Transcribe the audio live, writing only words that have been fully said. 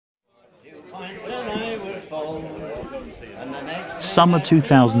Summer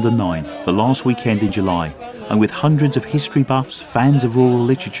 2009, the last weekend in July, and with hundreds of history buffs, fans of rural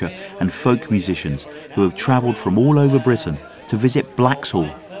literature and folk musicians who have travelled from all over Britain to visit Blaxhall,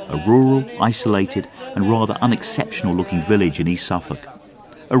 a rural, isolated and rather unexceptional looking village in East Suffolk.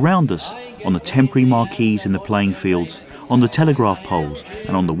 Around us, on the temporary marquees in the playing fields, on the telegraph poles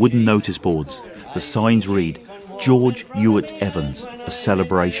and on the wooden notice boards, the signs read, George Ewart Evans, a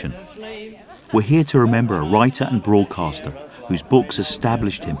celebration. We're here to remember a writer and broadcaster whose books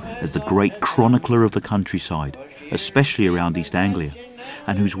established him as the great chronicler of the countryside, especially around East Anglia,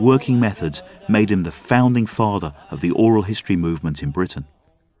 and whose working methods made him the founding father of the oral history movement in Britain.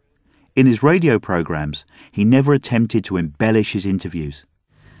 In his radio programmes, he never attempted to embellish his interviews.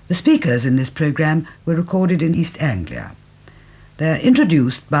 The speakers in this programme were recorded in East Anglia. They are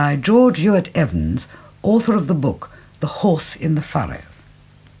introduced by George Ewart Evans, author of the book The Horse in the Furrow.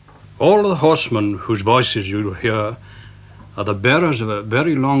 All the horsemen whose voices you hear are the bearers of a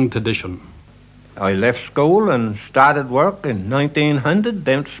very long tradition. I left school and started work in 1900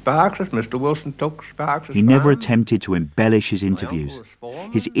 down to Sparks. Mr. Wilson took Sparks. He never attempted to embellish his interviews.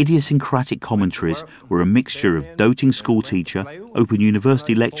 His idiosyncratic commentaries were a mixture of doting schoolteacher, open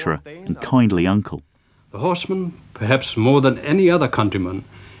university lecturer and kindly uncle. The horseman, perhaps more than any other countryman,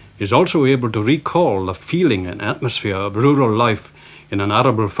 is also able to recall the feeling and atmosphere of rural life in an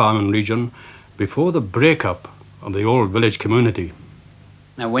arable farming region before the breakup of the old village community.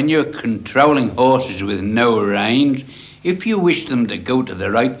 Now, when you're controlling horses with no reins, if you wish them to go to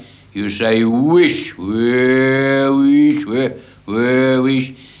the right, you say wish, where, wish, where,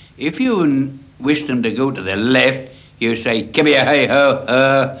 wish. If you wish them to go to the left, you say come here, hey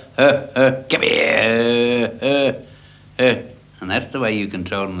ho, come here, and that's the way you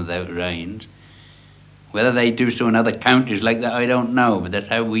control them without reins. Whether they do so in other counties like that, I don't know, but that's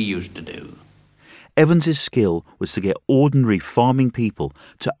how we used to do. Evans's skill was to get ordinary farming people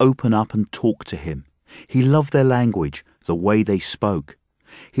to open up and talk to him. He loved their language, the way they spoke.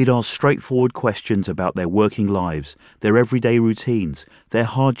 He'd ask straightforward questions about their working lives, their everyday routines, their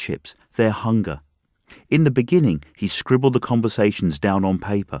hardships, their hunger. In the beginning, he scribbled the conversations down on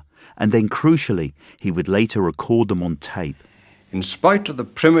paper, and then crucially, he would later record them on tape. In spite of the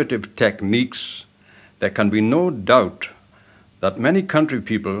primitive techniques, there can be no doubt that many country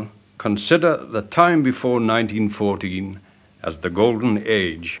people consider the time before 1914 as the golden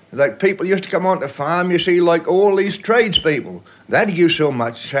age. Like people used to come on the farm, you see, like all these tradespeople. They'd give so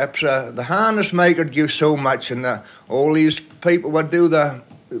much, perhaps the harness maker would give so much, and all these people would do the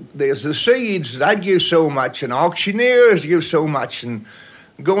seeds, they'd give so much, and auctioneers give so much, and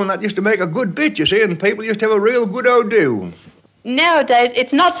going that used to make a good bit, you see, and people used to have a real good old do. Nowadays,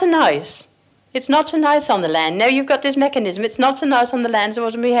 it's not so nice. It's not so nice on the land. Now you've got this mechanism. It's not so nice on the land as it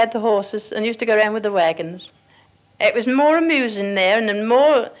was when we had the horses and used to go around with the wagons. It was more amusing there, and there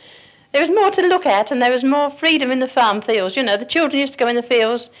was more to look at, and there was more freedom in the farm fields. You know, the children used to go in the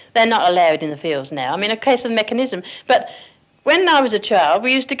fields. They're not allowed in the fields now. I mean, a case of the mechanism. But when I was a child,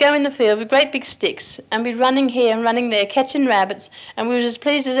 we used to go in the field with great big sticks and be running here and running there, catching rabbits, and we were as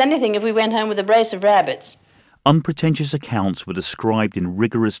pleased as anything if we went home with a brace of rabbits. Unpretentious accounts were described in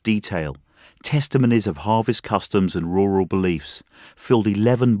rigorous detail. Testimonies of harvest customs and rural beliefs filled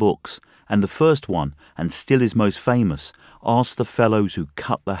 11 books, and the first one, and still is most famous, Ask the Fellows Who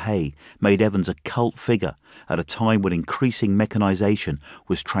Cut the Hay, made Evans a cult figure at a time when increasing mechanisation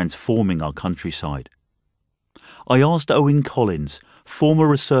was transforming our countryside. I asked Owen Collins, former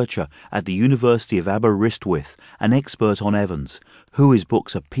researcher at the University of Aberystwyth, an expert on Evans, who his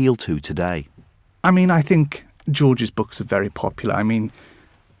books appeal to today. I mean, I think George's books are very popular. I mean,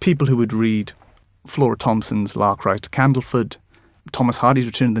 people who would read Flora Thompson's Lark Rise to Candleford, Thomas Hardy's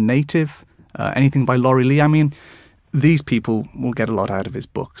Return of the Native, anything by Laurie Lee. I mean, these people will get a lot out of his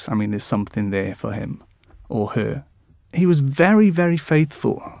books. I mean, there's something there for him or her. He was very, very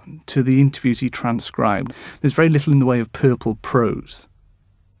faithful to the interviews he transcribed. There's very little in the way of purple prose.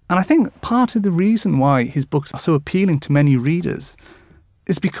 And I think part of the reason why his books are so appealing to many readers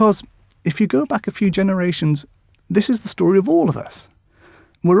is because if you go back a few generations, this is the story of all of us.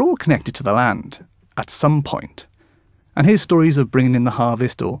 We're all connected to the land at some point. And his stories of bringing in the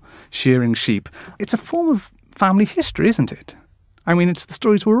harvest or shearing sheep, it's a form of family history, isn't it? I mean, it's the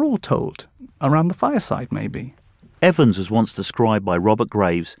stories we're all told, around the fireside maybe. Evans was once described by Robert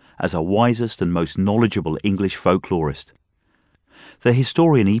Graves as our wisest and most knowledgeable English folklorist. The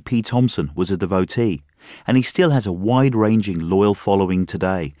historian E.P. Thompson was a devotee, and he still has a wide-ranging loyal following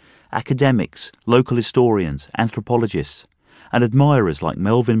today. Academics, local historians, anthropologists, and admirers like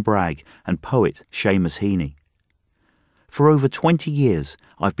Melvyn Bragg and poet Seamus Heaney. For over 20 years,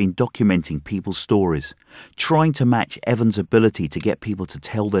 I've been documenting people's stories, trying to match Evans' ability to get people to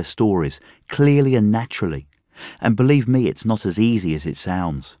tell their stories clearly and naturally. And believe me, it's not as easy as it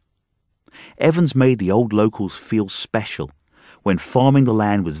sounds. Evans made the old locals feel special when farming the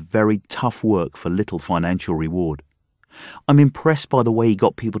land was very tough work for little financial reward. I'm impressed by the way he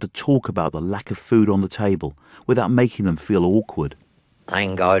got people to talk about the lack of food on the table without making them feel awkward.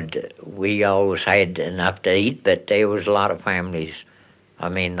 Thank God we always had enough to eat, but there was a lot of families. I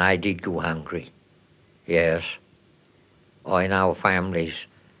mean, they did go hungry, yes. I know families,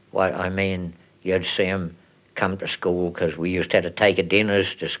 you'd see them come to school because we used to have to take a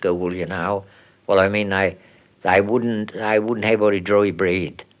dinners to school, you know. Well, I mean, they wouldn't have any dry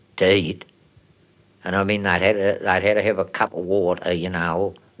bread to eat. And I mean, they'd had to have a cup of water, you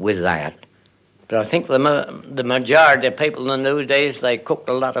know, with that. But I think the majority of people in those days, they cooked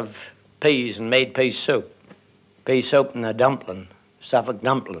a lot of peas and made pea soup. Pea soup and a dumpling, Suffolk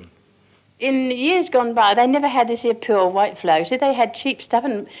dumpling. In years gone by, they never had this here pure white flour. See, they had cheap stuff,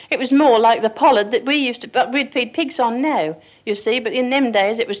 and it was more like the pollard that we used to, but we'd feed pigs on now, you see. But in them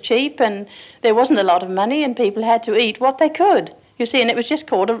days, it was cheap, and there wasn't a lot of money, and people had to eat what they could, you see. And it was just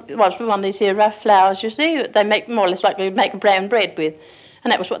called, one of these here rough flours, you see, that they make more or less like we make brown bread with.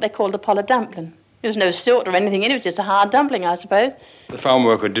 And that was what they called the pollard dumpling. There was no salt or anything in it, it was just a hard dumpling, I suppose. The farm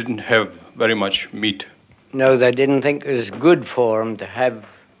worker didn't have very much meat. No, they didn't think it was good for them to have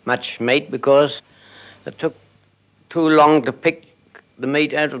much meat because it took too long to pick the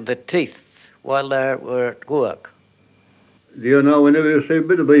meat out of the teeth while they were at work. Do you know, whenever you see a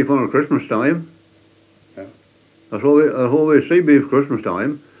bit of beef on Christmas time, that's all we see beef Christmas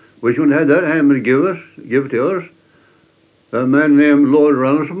time, we shouldn't have that ham to give it to us. A man named Lord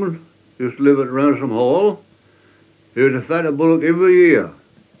Ransom used to live at Ransom Hall. He was a fat bullock every year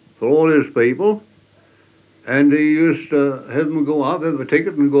for all his people. And he used to have them go up, have a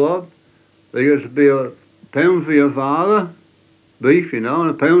ticket and go up. There used to be a pound for your father, beef, you know, and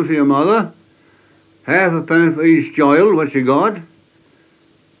a pound for your mother, half a pound for each child, what you got,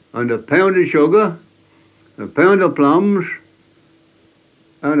 and a pound of sugar, a pound of plums,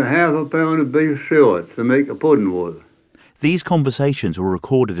 and a half a pound of beef suet to make a pudding with. These conversations were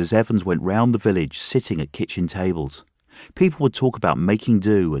recorded as Evans went round the village sitting at kitchen tables. People would talk about making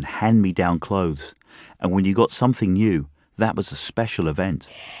do and hand-me-down clothes. And when you got something new, that was a special event.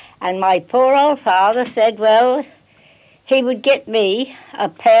 And my poor old father said, well, he would get me a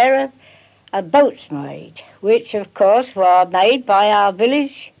pair of boots made, which of course were made by our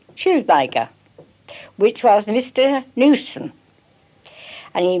village shoemaker, which was Mr. Newson.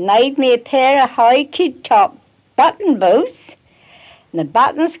 And he made me a pair of high kid top button boots, and the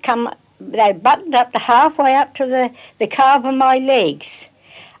buttons they buttoned up to halfway up to the calf of my legs.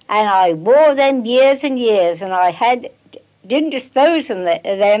 And I wore them years and years, and I didn't dispose of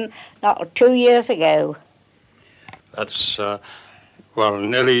them not 2 years ago. That's,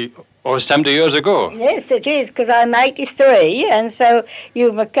 nearly 70 years ago. Yes, it is, because I'm 83, and so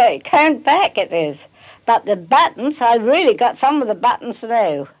you count back at this. But the buttons, I really got some of the buttons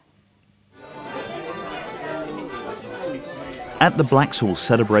now. At the Blaxhall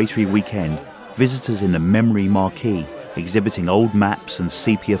celebratory weekend, visitors in the memory marquee exhibiting old maps and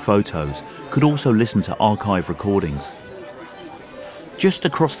sepia photos could also listen to archive recordings. Just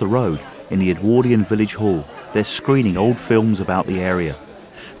across the road, in the Edwardian Village Hall, they're screening old films about the area.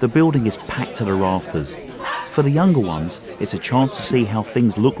 The building is packed to the rafters. For the younger ones, it's a chance to see how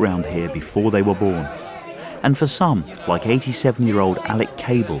things look round here before they were born. And for some, like 87-year-old Alec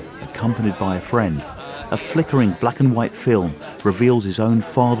Cable, accompanied by a friend, a flickering black and white film reveals his own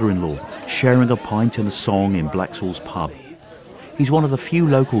father-in-law sharing a pint and a song in Blaxhall's pub. He's one of the few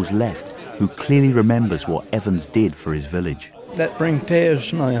locals left who clearly remembers what Evans did for his village. That brings tears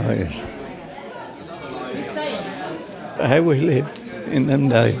to my eyes. How we lived in them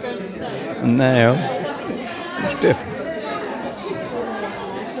days, and now it's different.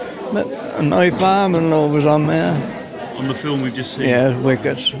 But my father-in-law was on there. On the film we've just seen? Yeah,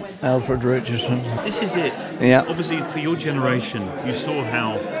 Wickets, Alfred Richardson. This is it. Yeah. Obviously, for your generation, you saw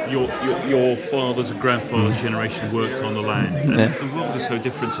how your father's and grandfather's generation worked on the land. And the world is so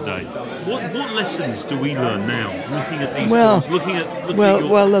different today. What lessons do we learn now, looking at these films?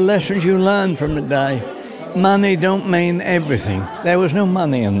 Well, the lessons you learn from the day. Money don't mean everything. There was no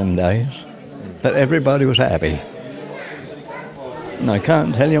money in them days, but everybody was happy. And I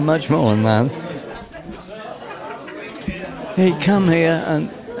can't tell you much more than that. He come here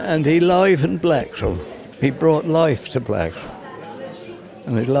and he livened Blaxhall. He brought life to Blaxhall.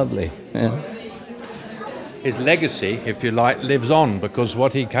 And it's lovely, yeah. his legacy, if you like, lives on, because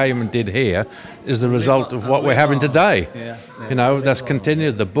what he came and did here is the result of what we're having today. You know, that's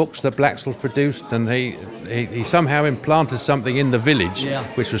continued, the books that Blaxhall produced, and he somehow implanted something in the village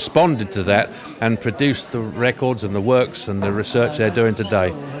which responded to that and produced the records and the works and the research they're doing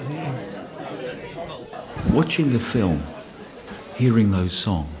today. Watching the film, hearing those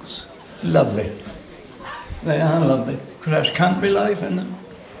songs. Lovely. They are lovely, because that's country life, isn't it?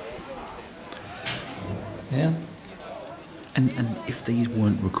 Yeah. And if these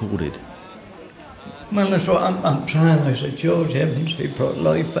weren't recorded? Well, that's what I'm saying. I said, George Evans, he brought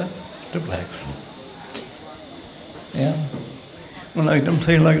life back to Blaxhall. Yeah. Well, I don't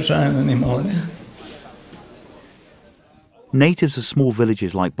feel like saying anymore. Yeah? Natives of small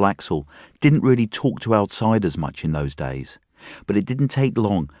villages like Blaxhall didn't really talk to outsiders much in those days, but it didn't take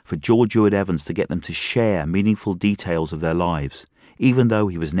long for George Ewart Evans to get them to share meaningful details of their lives, even though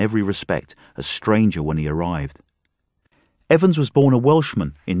he was in every respect a stranger when he arrived. Evans was born a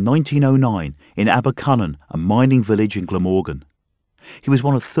Welshman in 1909 in Abercunnan, a mining village in Glamorgan. He was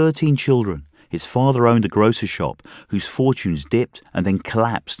one of 13 children. His father owned a grocer's shop whose fortunes dipped and then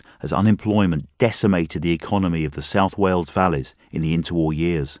collapsed as unemployment decimated the economy of the South Wales valleys in the interwar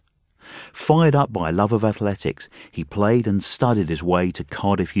years. Fired up by a love of athletics, he played and studied his way to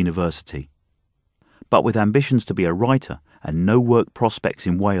Cardiff University. But with ambitions to be a writer and no work prospects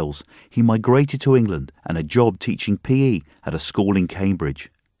in Wales, he migrated to England and a job teaching PE at a school in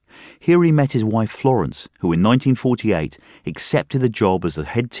Cambridge. Here he met his wife Florence, who in 1948 accepted a job as the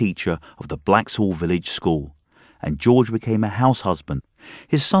head teacher of the Blaxhall village school, and George became a house husband.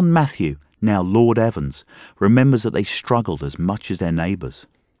 His son Matthew, now Lord Evans, remembers that they struggled as much as their neighbours.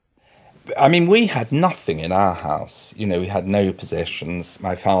 I mean, we had nothing in our house. You know, we had no possessions.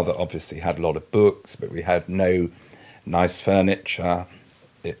 My father obviously had a lot of books, but we had no nice furniture.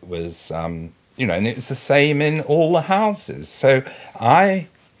 It was, you know, and it was the same in all the houses. So I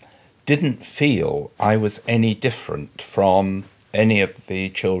didn't feel I was any different from any of the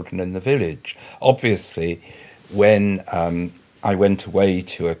children in the village. Obviously, when I went away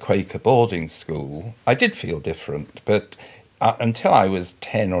to a Quaker boarding school, I did feel different, but until I was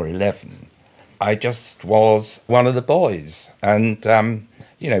 10 or 11, I just was one of the boys. And,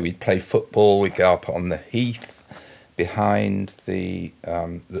 you know, we'd play football, we'd go up on the heath behind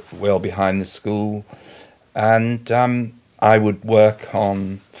well behind the school. And I would work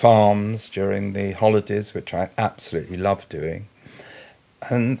on farms during the holidays, which I absolutely loved doing.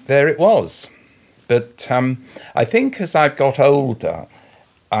 And there it was. But I think as I've got older,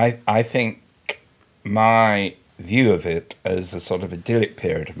 I think my view of it as a sort of idyllic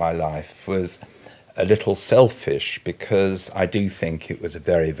period of my life was a little selfish, because I do think it was a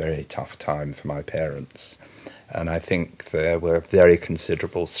very, very tough time for my parents. And I think there were very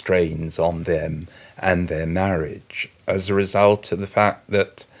considerable strains on them and their marriage as a result of the fact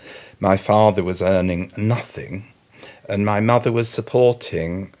that my father was earning nothing and my mother was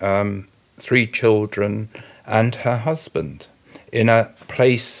supporting 3 children and her husband in a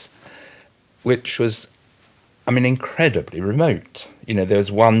place which was, I mean, incredibly remote. You know, there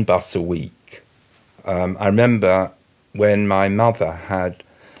was 1 bus a week. I remember when my mother had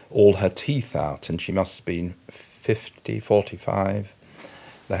all her teeth out, and she must have been 50, 45.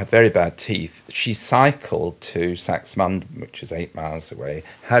 They had very bad teeth. She cycled to Saxmundham, which is 8 miles away,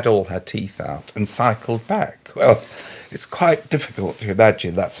 had all her teeth out, and cycled back. Well, it's quite difficult to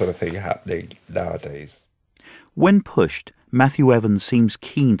imagine that sort of thing happening nowadays. When pushed, Matthew Evans seems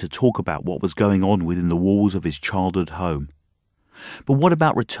keen to talk about what was going on within the walls of his childhood home. But what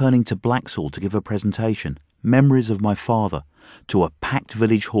about returning to Blaxhall to give a presentation, Memories of My Father, to a packed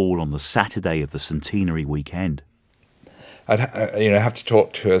village hall on the Saturday of the centenary weekend? I'd have to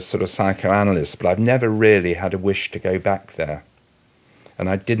talk to a sort of psychoanalyst, but I've never really had a wish to go back there. And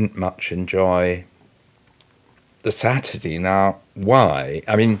I didn't much enjoy the Saturday. Now, why?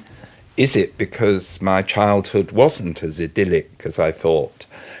 I mean, is it because my childhood wasn't as idyllic as I thought?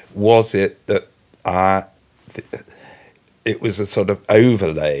 Was it that it was a sort of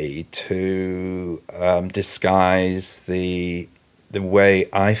overlay to disguise the way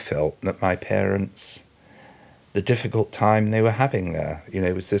I felt that my parents, the difficult time they were having there? You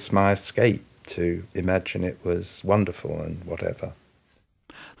know, was this my escape to imagine it was wonderful and whatever?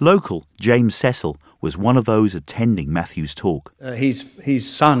 Local James Cecil was one of those attending Matthew's talk. His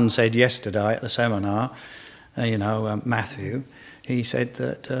son said yesterday at the seminar, Matthew, he said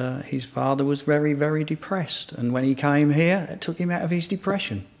that his father was very, very depressed. And when he came here, it took him out of his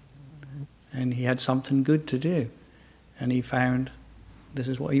depression. And he had something good to do. And he found this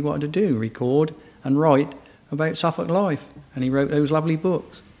is what he wanted to do, record and write about Suffolk life. And he wrote those lovely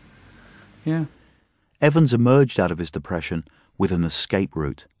books. Yeah. Evans emerged out of his depression with an escape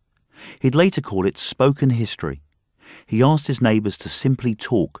route. He'd later call it spoken history. He asked his neighbours to simply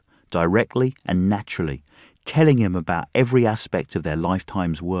talk, directly and naturally, telling him about every aspect of their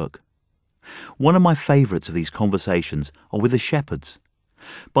lifetime's work. One of my favourites of these conversations are with the shepherds.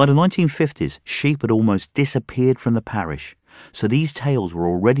 By the 1950s, sheep had almost disappeared from the parish, so these tales were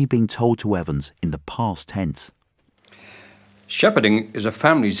already being told to Evans in the past tense. Shepherding is a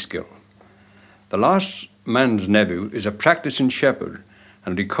family skill. The last man's nephew is a practicing shepherd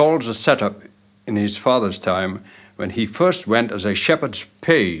and recalls a setup in his father's time when he first went as a shepherd's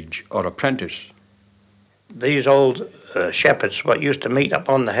page or apprentice. These old shepherds, what used to meet up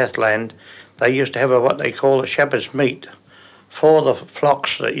on the heathland, they used to have what they call a shepherd's meet. For the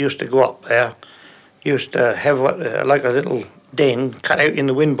flocks that used to go up there, used to have like a little den cut out in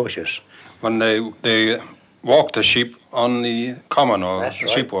the wind bushes. When they walked the sheep on the common or That's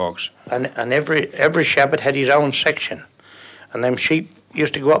right. sheep walks. And every shepherd had his own section. And them sheep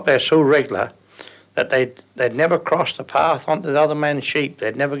used to go up there so regular that they'd never cross the path onto the other man's sheep.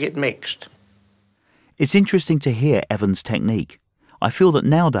 They'd never get mixed. It's interesting to hear Evans' technique. I feel that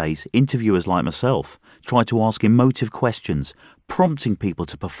nowadays, interviewers like myself try to ask emotive questions, prompting people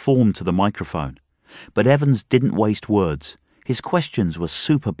to perform to the microphone. But Evans didn't waste words. His questions were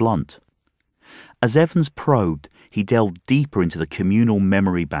super blunt. As Evans probed, he delved deeper into the communal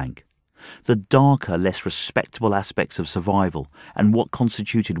memory bank. The darker, less respectable aspects of survival and what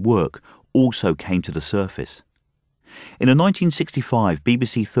constituted work also came to the surface. In a 1965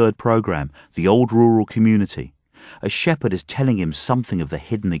 BBC Third programme, The Old Rural Community, a shepherd is telling him something of the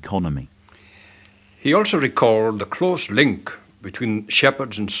hidden economy. He also recalled the close link between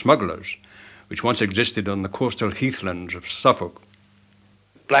shepherds and smugglers, which once existed on the coastal heathlands of Suffolk.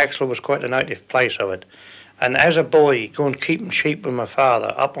 Blaxhall was quite a native place of it. And as a boy, going keeping sheep with my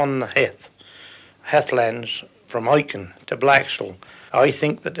father up on the heathlands from Aiken to Blaxhall, I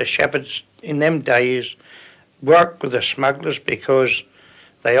think that the shepherds in them days worked with the smugglers because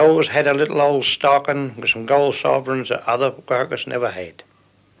they always had a little old stocking with some gold sovereigns that other workers never had.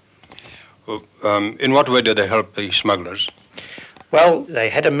 Well, in what way did they help the smugglers? Well, they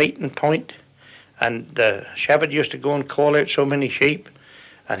had a meeting point, and the shepherd used to go and call out so many sheep,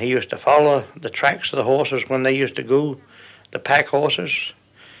 and he used to follow the tracks of the horses when they used to go, the pack horses.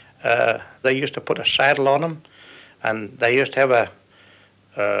 They used to put a saddle on them, and they used to have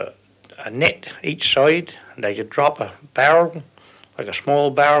a net each side, and they could drop a barrel, like a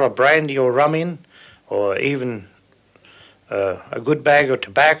small barrel of brandy or rum in, or even a good bag of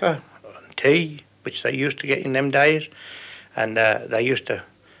tobacco and tea, which they used to get in them days, and they used to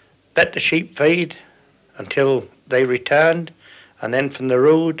let the sheep feed until they returned, and then from the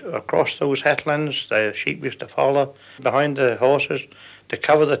road across those heathlands, the sheep used to follow behind the horses to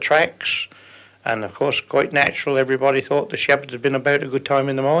cover the tracks, and of course, quite natural, everybody thought the shepherds had been about a good time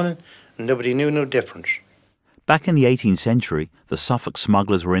in the morning, and nobody knew no difference. Back in the 18th century, the Suffolk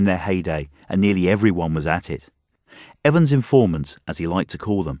smugglers were in their heyday and nearly everyone was at it. Evans' informants, as he liked to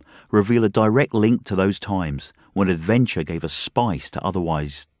call them, reveal a direct link to those times when adventure gave a spice to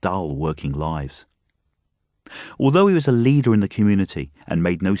otherwise dull working lives. Although he was a leader in the community and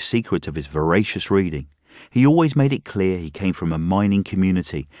made no secret of his voracious reading, he always made it clear he came from a mining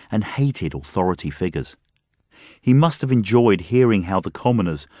community and hated authority figures. He must have enjoyed hearing how the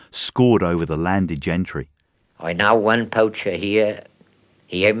commoners scored over the landed gentry. I know one poacher here.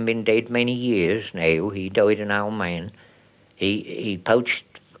 He hasn't been dead many years now. He died an old man. He poached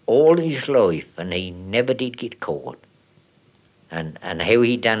all his life and he never did get caught. And how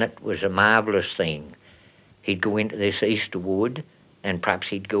he done it was a marvellous thing. He'd go into this Easter wood and perhaps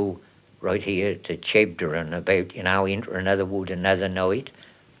he'd go right here to Chebder and about, into another wood another night.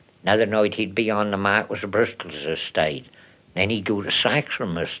 Another night he'd be on the Marquis of Bristol's estate. Then he'd go to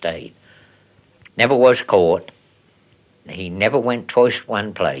Saxham estate. Never was caught. He never went twice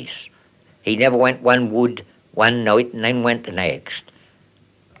one place. He never went one wood one night and then went the next.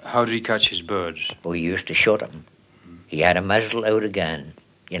 How did he catch his birds? Well, he used to shoot them. He had a muzzle-loader gun.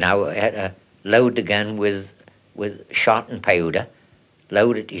 He had to load the gun with shot and powder,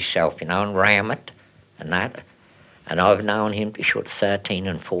 load it himself, and ram it, and that. And I've known him to shoot 13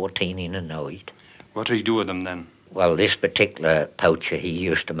 and 14 in a night. What did he do with them then? Well, this particular poacher, he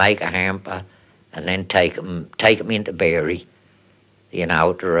used to make a hamper and then take 'em into Barry, to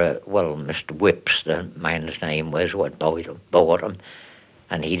Mr. Whips, the man's name was, what bought 'em.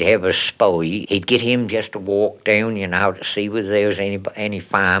 And he'd have a spy. He'd get him just to walk down, to see whether there was any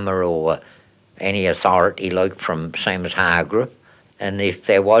farmer or any authority, like from same as Hargrave. And if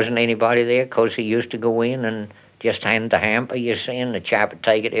there wasn't anybody there, 'cause he used to go in and just hand the hamper, and the chap would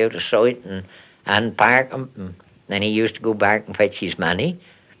take it out of sight and park them. And then he used to go back and fetch his money.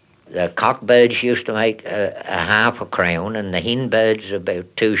 The cockbirds used to make a half a crown, and the hen birds about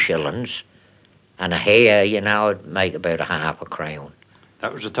 2 shillings, and a hare, you know, would make about a half a crown.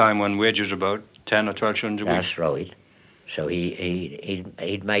 That was a time when wages were about 10 or 12 shillings a week. That's right. So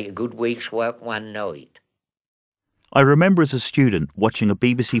he'd make a good week's work one night. I remember as a student watching a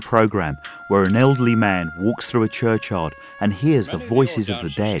BBC programme where an elderly man walks through a churchyard and hears the voices of the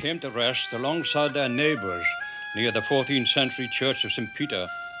dead. Came to rest alongside their neighbours near the 14th century church of St. Peter.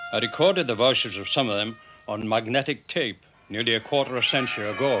 I recorded the voices of some of them on magnetic tape nearly a quarter of a century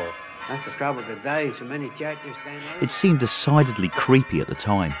ago. That's the trouble today, so many churches down there. It seemed decidedly creepy at the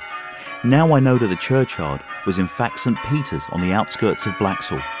time. Now I know that the churchyard was in fact St. Peter's on the outskirts of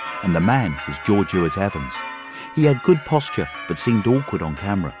Blaxhall, and the man was George Ewart Evans. He had good posture but seemed awkward on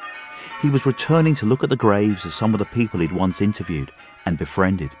camera. He was returning to look at the graves of some of the people he'd once interviewed and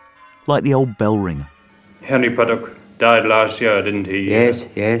befriended, like the old bell ringer. Henry Puddock died last year, didn't he? Yes,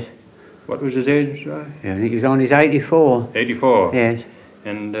 yes. What was his age, right? I think he was on his 84. 84? Yes.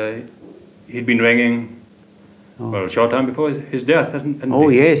 And he'd been ringing, well, a short time before his death, hadn't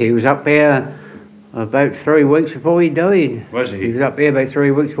he? Yes, he was up there about 3 weeks before he died. Was he? He was up there about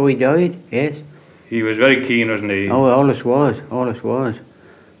 3 weeks before he died, yes. He was very keen, wasn't he? Oh, always was.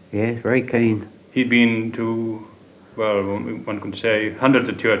 Yes, very keen. He'd been to, well, one could say, hundreds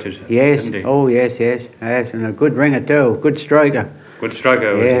of churches, yes. Hadn't he? Oh, yes, and a good ringer too, good striker. Good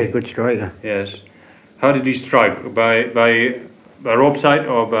striker, was yes, he? Good striker. Yes. How did he strike? By rope sight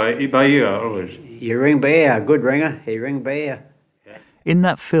or by ear always? You ring by ear, good ringer, he ring by ear. In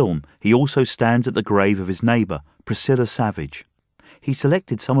that film, he also stands at the grave of his neighbour, Priscilla Savage. He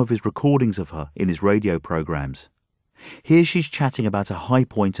selected some of his recordings of her in his radio programmes. Here she's chatting about a high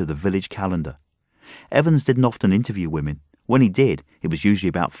point of the village calendar. Evans didn't often interview women. When he did, it was usually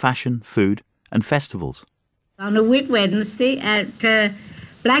about fashion, food and festivals. On a Whit Wednesday at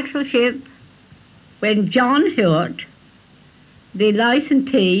Blaxhall Ship, when John Hewitt, the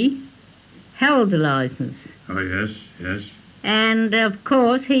licensee, held the licence. Oh, yes, yes. And, of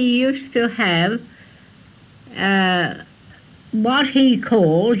course, he used to have what he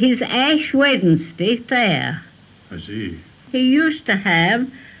called his Ash Wednesday fair. I see. He used to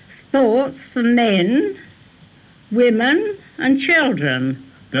have sports for men, women and children.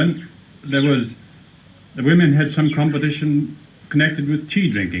 Then there was, the women had some competition connected with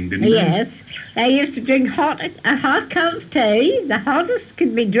tea drinking, didn't they? Yes, they used to drink a hot cup of tea, the hottest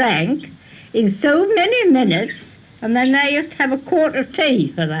could be drank, in so many minutes, and then they used to have a quart of tea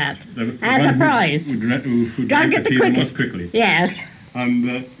for that, as a prize. Who drank the tea the most quickly. Yes.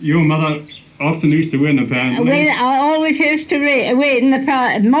 And your mother often used to win, apparently. I always used to win the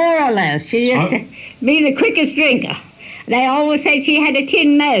prize, more or less. She used to be the quickest drinker. They always said she had a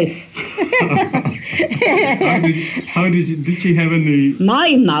tin mouth. Did she have any?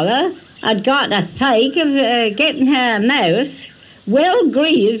 My mother had got a fake of getting her mouth well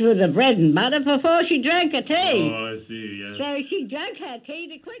greased with the bread and butter before she drank her tea. Oh, I see, yes. So she drank her tea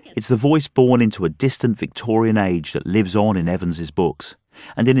the quickest. It's the voice born into a distant Victorian age that lives on in Evans's books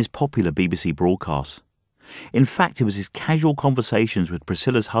and in his popular BBC broadcasts. In fact, it was his casual conversations with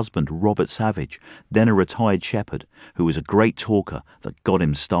Priscilla's husband, Robert Savage, then a retired shepherd, who was a great talker, that got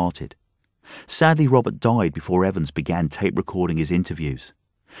him started. Sadly, Robert died before Evans began tape recording his interviews.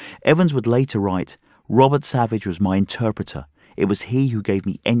 Evans would later write, "Robert Savage was my interpreter. It was he who gave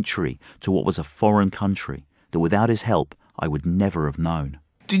me entry to what was a foreign country that without his help I would never have known."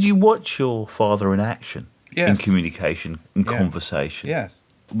 Did you watch your father in action? Yes. In communication, in conversation? Yes.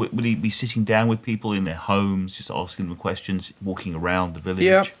 Would he be sitting down with people in their homes, just asking them questions, walking around the village?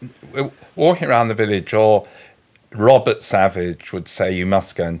 Yeah, walking around the village, or Robert Savage would say, "You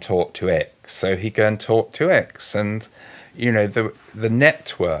must go and talk to X." So he'd go and talk to X. And, you know, the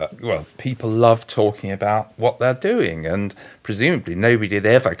network, well, people love talking about what they're doing. And presumably nobody had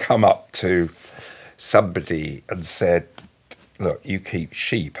ever come up to somebody and said, "Look, you keep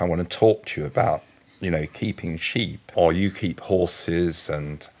sheep. I want to talk to you about, you know, keeping sheep, or you keep horses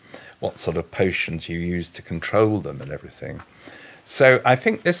and what sort of potions you use to control them and everything." So I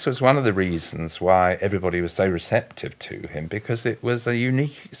think this was one of the reasons why everybody was so receptive to him, because it was a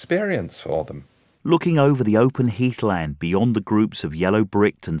unique experience for them. Looking over the open heathland beyond the groups of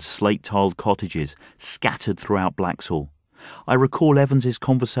yellow-bricked and slate-tiled cottages scattered throughout Blaxhall, I recall Evans's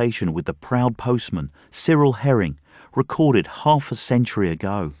conversation with the proud postman, Cyril Herring, recorded half a century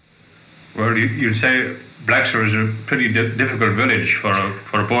ago. Well, you'd say Blaxhall is a pretty difficult village for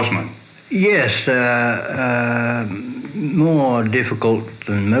a postman. Yes, more difficult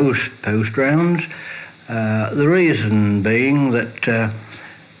than most post rounds. The reason being that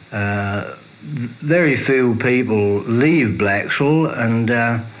very few people leave Blaxhall, and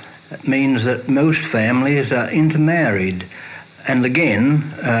it means that most families are intermarried. And again,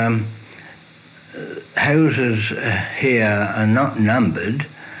 houses here are not numbered,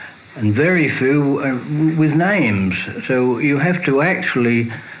 and very few with names. So you have to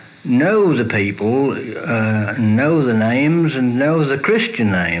actually know the people, know the names, and know the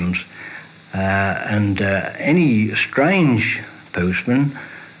Christian names. And any strange postman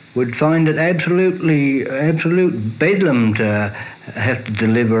would find it absolute bedlam to have to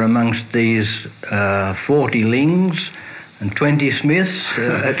deliver amongst these 40 Lings and 20 Smiths,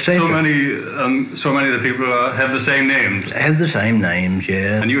 etc. So many of the people have the same names? Have the same names,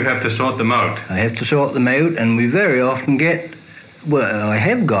 yeah. And you have to sort them out? I have to sort them out, and we very often get, well, I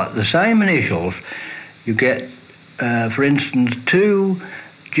have got the same initials. You get, for instance, 2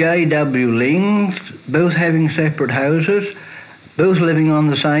 J.W. Lings, both having separate houses, both living on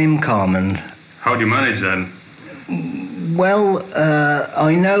the same common. How do you manage then? Well,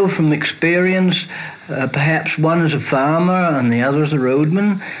 I know from experience, perhaps one is a farmer and the other is a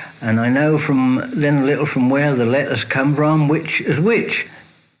roadman, and I know then a little from where the letters come from, which is which.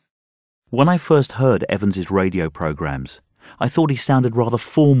 When I first heard Evans's radio programmes, I thought he sounded rather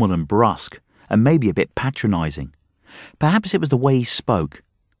formal and brusque, and maybe a bit patronising. Perhaps it was the way he spoke.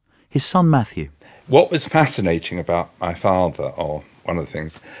 His son Matthew. What was fascinating about my father, or one of the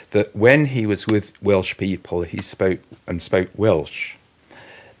things, that when he was with Welsh people, he spoke Welsh.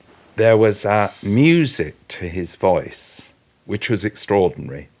 There was music to his voice, which was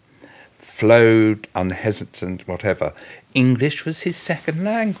extraordinary. Flowed, unhesitant, whatever. English was his second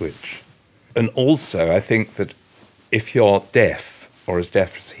language. And also, I think that if you're deaf, or as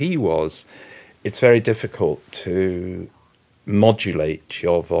deaf as he was, it's very difficult to modulate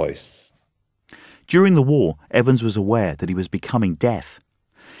your voice. During the war, Evans was aware that he was becoming deaf.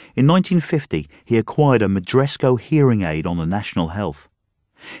 In 1950, he acquired a Madresco hearing aid on the National Health.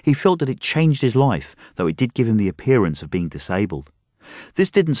 He felt that it changed his life, though it did give him the appearance of being disabled.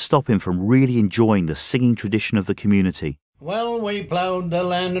 This didn't stop him from really enjoying the singing tradition of the community. Well, we ploughed the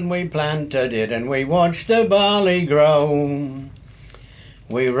land and we planted it and we watched the barley grow.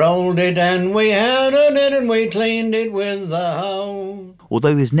 We rolled it and we harrowed it and we cleaned it with the hoe.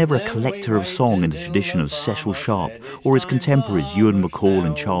 Although he was never a collector of song in the tradition of Cecil Sharp or his contemporaries Ewan McCall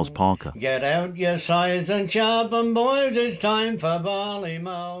and Charles Parker. Get out your scythes and sharpen, boys, it's time for barley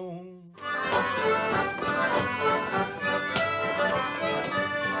mow.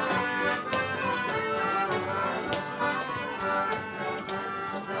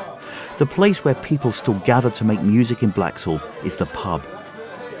 The place where people still gather to make music in Blaxhall is the pub.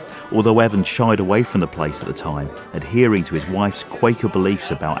 Although Evans shied away from the place at the time, adhering to his wife's Quaker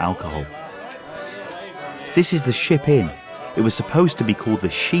beliefs about alcohol. This is the Ship Inn. It was supposed to be called the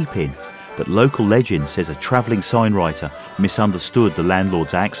Sheep Inn, but local legend says a travelling signwriter misunderstood the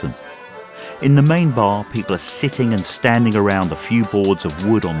landlord's accent. In the main bar, people are sitting and standing around a few boards of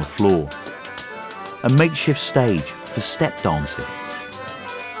wood on the floor. A makeshift stage for step dancing.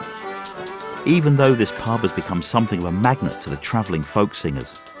 Even though this pub has become something of a magnet to the travelling folk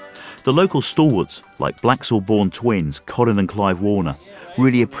singers, the local stalwarts, like Blaxhall-born twins Colin and Clive Warner,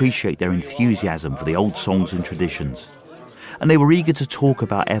 really appreciate their enthusiasm for the old songs and traditions. And they were eager to talk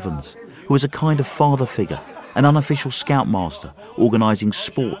about Evans, who was a kind of father figure, an unofficial scoutmaster, organising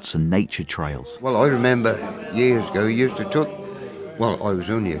sports and nature trails. Well, I remember years ago he used to took, well, I was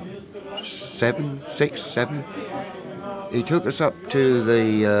only 6, 7. He took us up to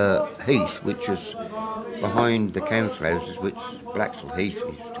the heath, which is behind the council houses, which Blaxhall Heath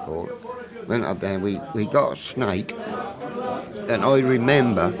we used to call it. Went up there, we got a snake, and I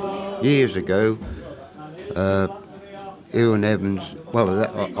remember years ago, Ewart Evans, well,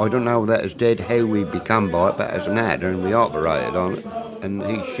 I don't know that is dead, how we become by it, but as an adder, and we operated on it, and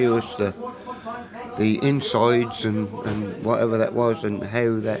he showed us the insides and whatever that was, and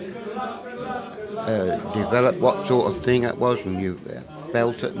how that developed, what sort of thing it was, and you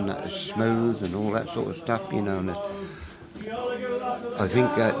felt it, and that was smooth and all that sort of stuff, you know. And I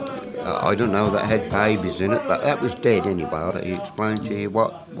think that, I don't know, that had babies in it, but that was dead anyway. He explained to you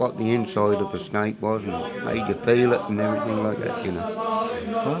what the inside of a snake was and made you feel it and everything like that, you know.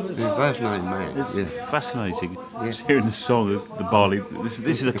 Well, it's a fascinating man. It's fascinating. Yeah. Just hearing the song of the barley. This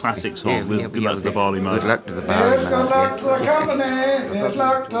is a classic song. Good luck to the barley mow. Good luck to the barley mow. Good luck to the company. Here's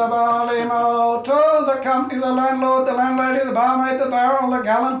luck to the barley mow. To the company, the landlord, the landlady, the barmaid, the barrel, the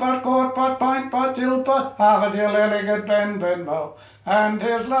gallon, pot, quart, pot, pint, pot, gill, pot, half a gill, lily, good blend, bow. And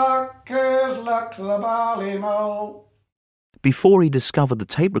here's luck to the barley mow. Before he discovered the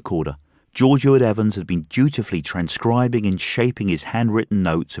tape recorder, George Ewart Evans had been dutifully transcribing and shaping his handwritten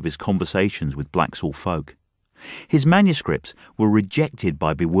notes of his conversations with Blaxhall folk. His manuscripts were rejected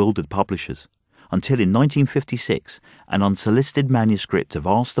by bewildered publishers, until in 1956 an unsolicited manuscript of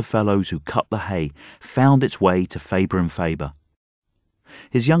Ask the Fellows Who Cut the Hay found its way to Faber and Faber.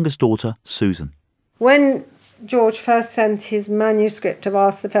 His youngest daughter, Susan. When George first sent his manuscript of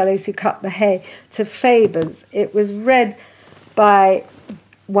Ask the Fellows Who Cut the Hay to Faber's, it was read by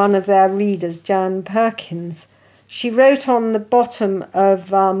one of their readers, Jan Perkins. She wrote on the bottom of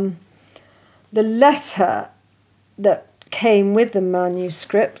the letter that came with the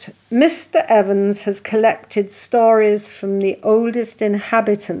manuscript, Mr. Evans has collected stories from the oldest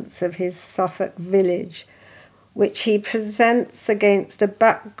inhabitants of his Suffolk village, which he presents against a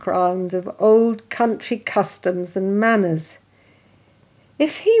background of old country customs and manners.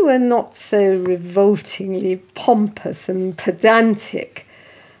 If he were not so revoltingly pompous and pedantic,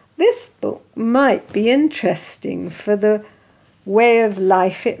 this book might be interesting for the way of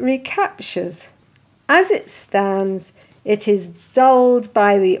life it recaptures. As it stands, it is dulled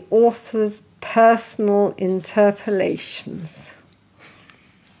by the author's personal interpolations.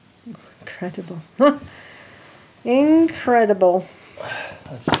 Incredible. Incredible.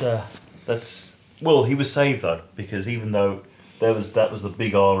 That's well, he was saved though, because even though that was the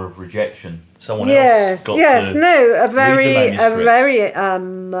big R of rejection, someone else got to a very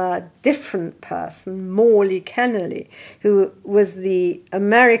manuscript. Different person, Morley Kennelly, who was the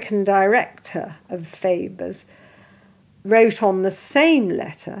American director of Faber's, wrote on the same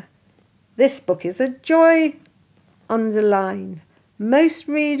letter, "This book is a joy, underline, most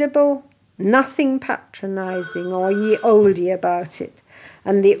readable, nothing patronising or ye oldie about it,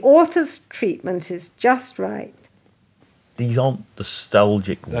 and the author's treatment is just right." These aren't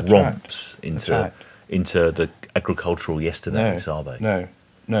nostalgic romps into the agricultural yesterdays, are they? No,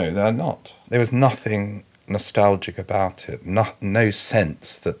 they're not. There was nothing nostalgic about it, no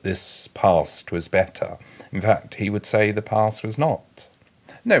sense that this past was better. In fact, he would say the past was not.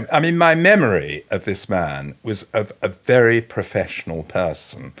 No, I mean, my memory of this man was of a very professional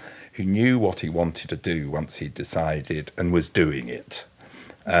person who knew what he wanted to do once he decided and was doing it.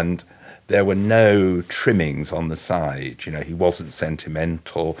 And there were no trimmings on the side. You know, he wasn't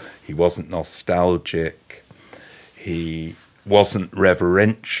sentimental, he wasn't nostalgic, he wasn't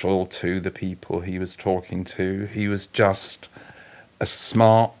reverential to the people he was talking to. He was just a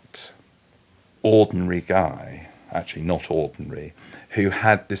smart, ordinary guy, actually not ordinary, who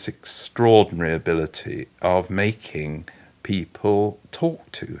had this extraordinary ability of making people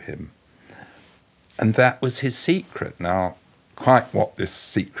talk to him. And that was his secret. Now, quite what this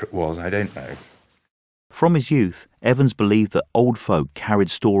secret was, I don't know. From his youth, Evans believed that old folk carried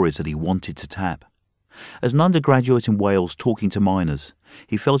stories that he wanted to tap. As an undergraduate in Wales talking to miners,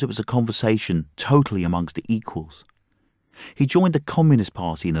 he felt it was a conversation totally amongst the equals. He joined the Communist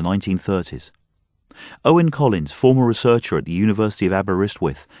Party in the 1930s. Owen Collins, former researcher at the University of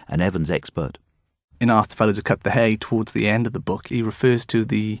Aberystwyth and Evans expert. In Ask the Fellows Who Cut the Hay, towards the end of the book, he refers to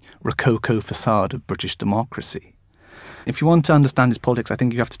the Rococo facade of British democracy. If you want to understand his politics, I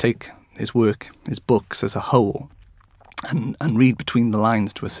think you have to take his work, his books as a whole, and read between the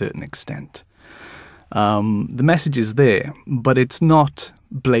lines to a certain extent. The message is there, but it's not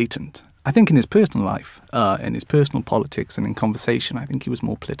blatant. I think in his personal life, in his personal politics and in conversation, I think he was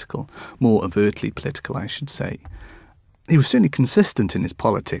more political, more overtly political, I should say. He was certainly consistent in his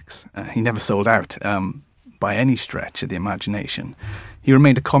politics. He never sold out by any stretch of the imagination. He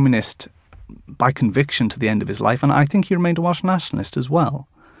remained a communist by conviction to the end of his life, and I think he remained a Welsh nationalist as well.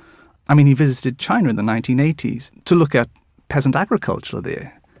 I mean, he visited China in the 1980s to look at peasant agriculture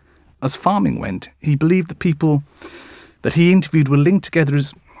there. As farming went, he believed the people that he interviewed were linked together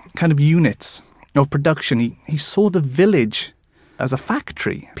as kind of units of production. He saw the village as a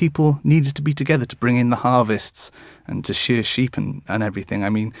factory. People needed to be together to bring in the harvests and to shear sheep and everything. I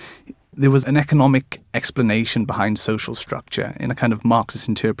mean, there was an economic explanation behind social structure in a kind of Marxist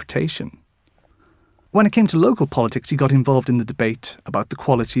interpretation. When it came to local politics, he got involved in the debate about the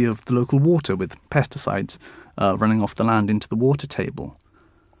quality of the local water, with pesticides running off the land into the water table.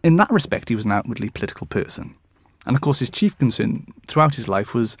 In that respect, he was an outwardly political person. And of course, his chief concern throughout his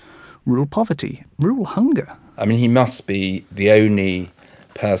life was rural poverty, rural hunger. I mean, he must be the only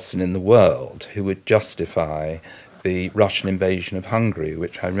person in the world who would justify the Russian invasion of Hungary,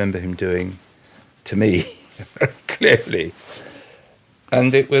 which I remember him doing to me very clearly.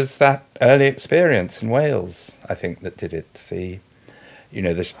 And it was that early experience in Wales, I think, that did it. The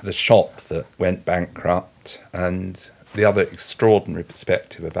shop that went bankrupt, and the other extraordinary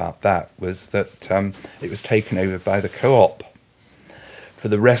perspective about that was that it was taken over by the co-op For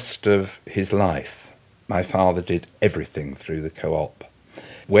the rest of his life, my father did everything through the co-op.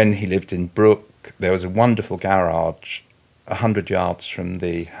 When he lived in Brook, there was a wonderful garage 100 yards from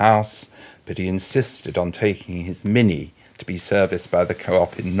the house, but he insisted on taking his Mini to be serviced by the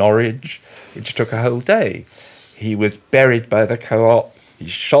co-op in Norwich, which took a whole day. He was buried by the co-op, he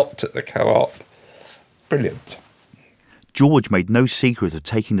shot at the co-op. Brilliant. George made no secret of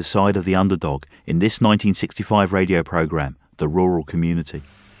taking the side of the underdog in this 1965 radio programme, The Rural Community.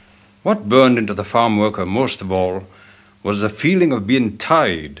 What burned into the farm worker most of all was the feeling of being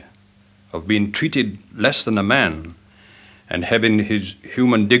tied, of being treated less than a man, and having his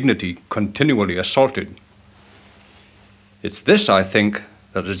human dignity continually assaulted. It's this, I think,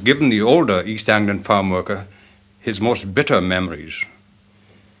 that has given the older East Anglian farm worker his most bitter memories.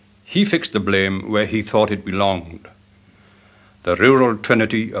 He fixed the blame where he thought it belonged. The rural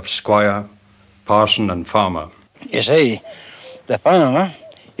trinity of squire, parson and farmer. You see, the farmer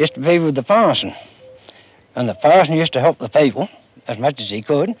used to be with the parson, and the parson used to help the people as much as he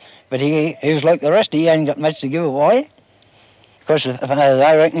could, but he was like the rest, he hadn't got much to give away, because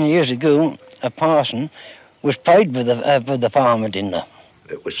I reckon years ago a parson was paid with the farmer, didn't they?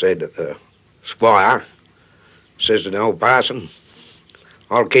 It was said that the squire says to the old parson,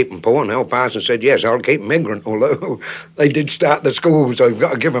 I'll keep them poor, and the old parson said, yes, I'll keep them ignorant, although they did start the school, so you've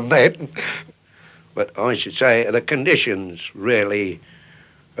got to give them that. But I should say the conditions, really,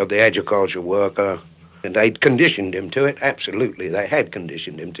 of the agricultural worker, and they'd conditioned him to it, absolutely, they had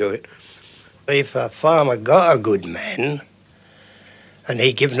conditioned him to it. If a farmer got a good man, and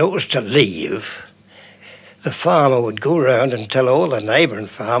he give notice to leave, the farmer would go around and tell all the neighbouring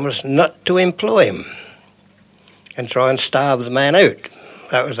farmers not to employ him, and try and starve the man out.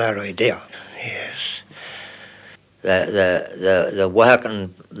 That was their idea. Yes. The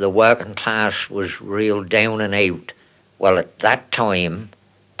working class was real down and out. Well, at that time,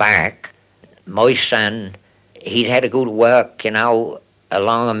 back, my son, he'd had to go to work, you know,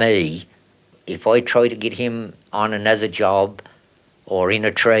 along with me. If I tried to get him on another job or in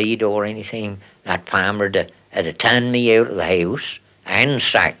a trade or anything, that farmer had turned me out of the house and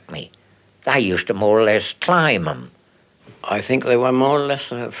sacked me. They used to more or less climb him. I think they were more or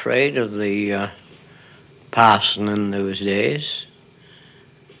less afraid of the parson in those days.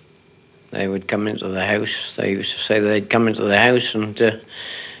 They would come into the house. They used to say they'd come into the house and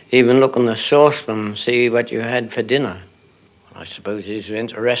even look in the saucepan and see what you had for dinner. I suppose he was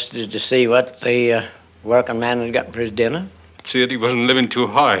interested to see what the working man had got for his dinner. See that he wasn't living too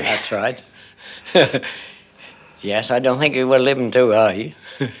high. That's right. Yes, I don't think he was living too high.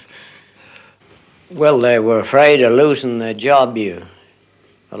 Well, they were afraid of losing their job, A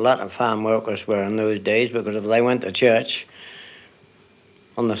lot of farm workers were in those days, because if they went to church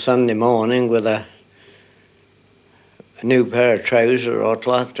on the Sunday morning with a new pair of trousers or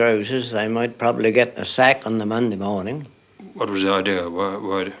cloth trousers, they might probably get a sack on the Monday morning. What was the idea?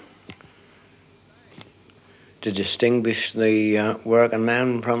 Why? To distinguish the working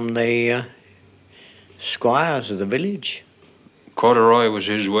man from the squires of the village. Corduroy was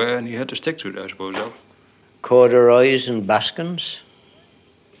his way, and he had to stick to it, I suppose, though. Corduroys and buskins,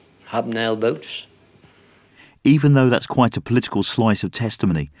 hobnail boots. Even though that's quite a political slice of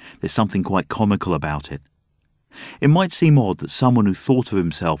testimony, there's something quite comical about it. It might seem odd that someone who thought of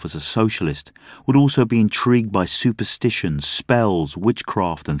himself as a socialist would also be intrigued by superstitions, spells,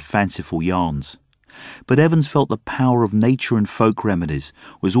 witchcraft and fanciful yarns. But Evans felt the power of nature and folk remedies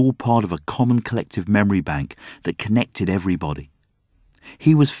was all part of a common collective memory bank that connected everybody.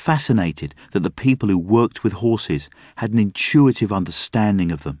 He was fascinated that the people who worked with horses had an intuitive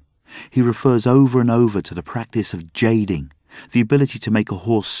understanding of them. He refers over and over to the practice of jading, the ability to make a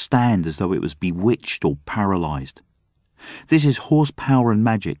horse stand as though it was bewitched or paralysed. This is Horsepower and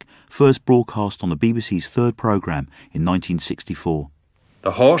Magic, first broadcast on the BBC's third programme in 1964.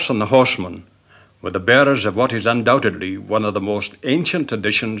 The horse and the horseman were the bearers of what is undoubtedly one of the most ancient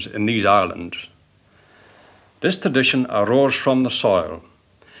traditions in these islands. This tradition arose from the soil,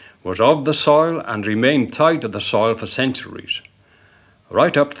 was of the soil and remained tied to the soil for centuries,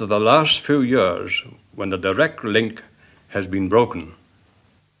 right up to the last few years when the direct link has been broken.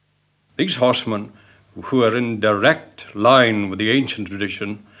 These horsemen who are in direct line with the ancient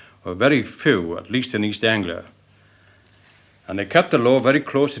tradition were very few, at least in East Anglia, and they kept the law very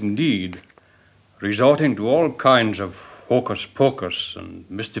close indeed, resorting to all kinds of hocus pocus and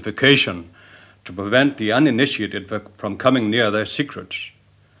mystification to prevent the uninitiated from coming near their secrets.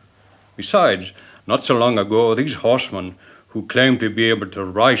 Besides, not so long ago, these horsemen who claimed to be able to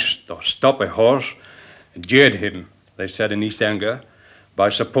roust or stop a horse, jade him, they said in East Anglia, by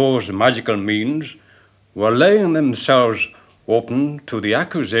supposed magical means, were laying themselves open to the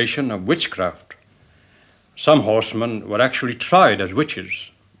accusation of witchcraft. Some horsemen were actually tried as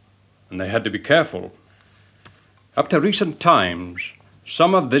witches, and they had to be careful. Up to recent times,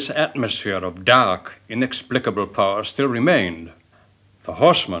 some of this atmosphere of dark, inexplicable power still remained. The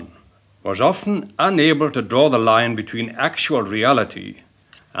horseman was often unable to draw the line between actual reality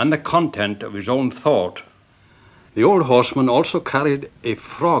and the content of his own thought. The old horseman also carried a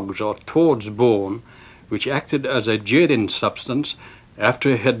frog's or toad's bone, which acted as a jading substance after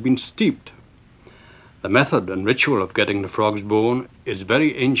it had been steeped. The method and ritual of getting the frog's bone is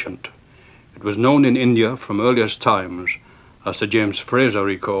very ancient. It was known in India from earliest times, as Sir James Fraser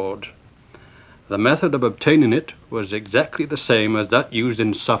records. The method of obtaining it was exactly the same as that used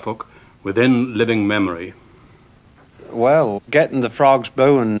in Suffolk within living memory. Well, getting the frog's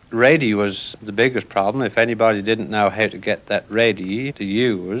bone ready was the biggest problem. If anybody didn't know how to get that ready to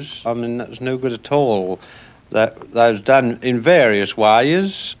use, I mean, that was no good at all. That was done in various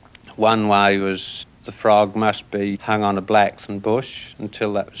ways. One way was the frog must be hung on a blackthorn bush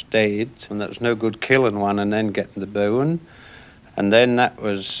until that was dead, and that was no good killing one and then getting the bone. And then that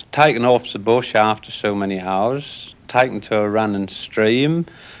was taken off the bush after so many hours, taken to a running stream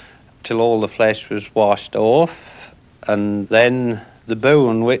till all the flesh was washed off, and then the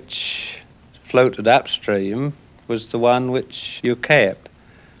bone which floated upstream was the one which you kept.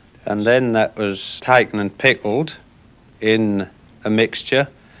 And then that was taken and pickled in a mixture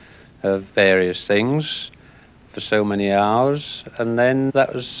of various things for so many hours, and then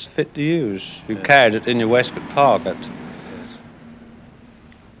that was fit to use. You carried it in your waistcoat pocket.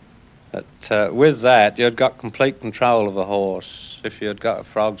 But with that, you'd got complete control of a horse. If you'd got a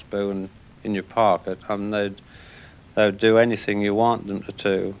frog's bone in your pocket, they'd do anything you want them to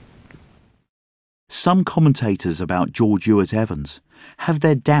do. Some commentators about George Ewart Evans have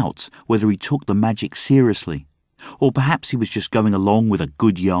their doubts whether he took the magic seriously, or perhaps he was just going along with a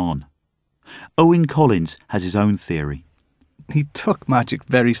good yarn. Owen Collins has his own theory. He took magic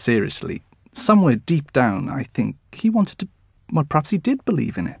very seriously. Somewhere deep down, I think, he wanted to, well, perhaps he did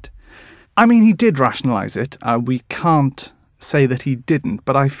believe in it. I mean, he did rationalise it. We can't say that he didn't,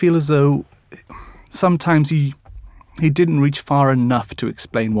 but I feel as though sometimes he didn't reach far enough to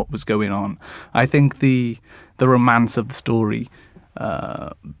explain what was going on. I think the romance of the story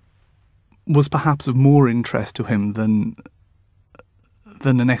was perhaps of more interest to him than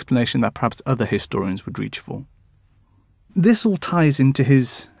an explanation that perhaps other historians would reach for. This all ties into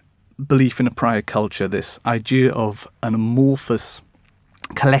his belief in a prior culture, this idea of an amorphous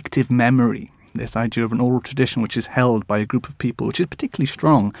collective memory, this idea of an oral tradition which is held by a group of people, which is particularly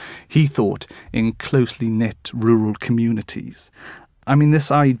strong, he thought, in closely knit rural communities. I mean,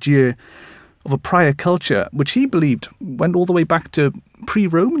 this idea of a prior culture, which he believed went all the way back to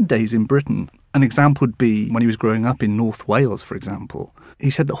pre-Roman days in Britain. An example would be when he was growing up in North Wales, for example. He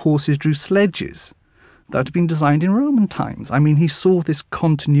said that horses drew sledges that had been designed in Roman times. I mean, he saw this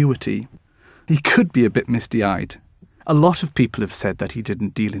continuity. He could be a bit misty-eyed. A lot of people have said that he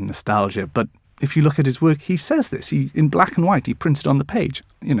didn't deal in nostalgia, but if you look at his work, he says this. In black and white, he prints it on the page.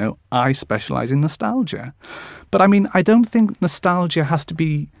 You know, I specialise in nostalgia. But I mean, I don't think nostalgia has to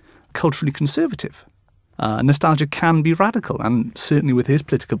be culturally conservative. Nostalgia can be radical, and certainly with his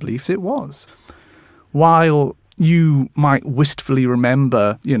political beliefs, it was. While you might wistfully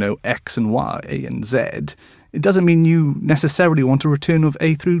remember, you know, X and Y and Z, it doesn't mean you necessarily want a return of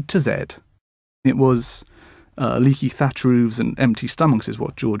A through to Z. It was leaky thatch roofs and empty stomachs is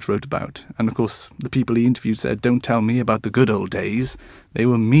what George wrote about. And of course, the people he interviewed said, don't tell me about the good old days. They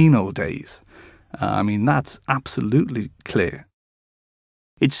were mean old days. I mean, that's absolutely clear.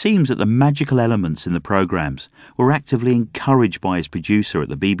 It seems that the magical elements in the programmes were actively encouraged by his producer at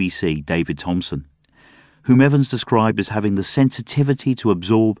the BBC, David Thompson, whom Evans described as having the sensitivity to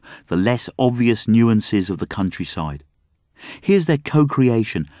absorb the less obvious nuances of the countryside. Here's their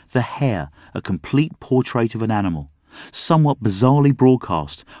co-creation, The Hare, a complete portrait of an animal, somewhat bizarrely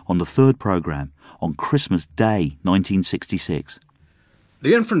broadcast on the third programme on Christmas Day 1966.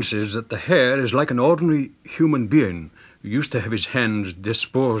 The inference is that the hare is like an ordinary human being who used to have his hands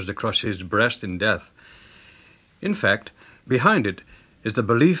disposed across his breast in death. In fact, behind it is the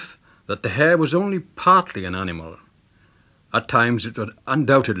belief that the hare was only partly an animal. At times it was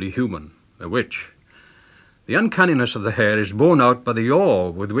undoubtedly human, a witch. The uncanniness of the hare is borne out by the awe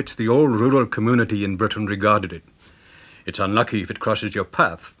with which the old rural community in Britain regarded it. It's unlucky if it crosses your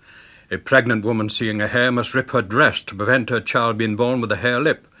path. A pregnant woman seeing a hare must rip her dress to prevent her child being born with a hare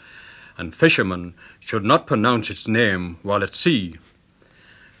lip, and fishermen should not pronounce its name while at sea.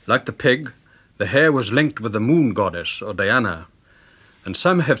 Like the pig, the hare was linked with the moon goddess, or Diana, and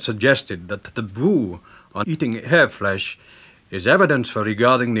some have suggested that the taboo on eating hare flesh is evidence for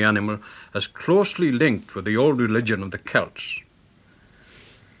regarding the animal as closely linked with the old religion of the Celts.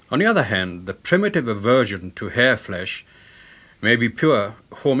 On the other hand, the primitive aversion to hare flesh may be pure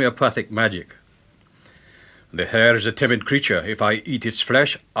homeopathic magic. The hare is a timid creature. If I eat its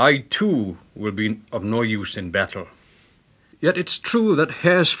flesh, I too will be of no use in battle. Yet it's true that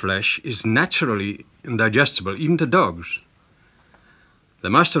hare's flesh is naturally indigestible, even to dogs. The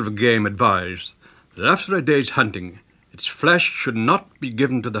master of game advised that after a day's hunting, its flesh should not be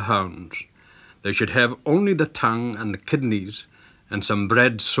given to the hounds. They should have only the tongue and the kidneys and some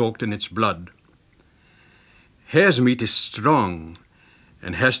bread soaked in its blood. Hare's meat is strong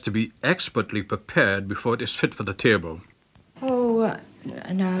and has to be expertly prepared before it is fit for the table. Oh,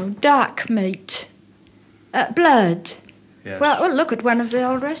 no, duck meat. Blood. Yes. Well, look at one of the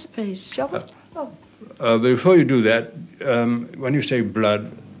old recipes, shall we? But before you do that, when you say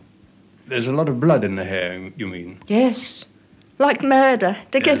blood, there's a lot of blood in the hare, you mean? Yes, like murder,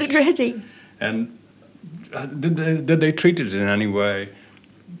 to get it ready. And did they treat it in any way?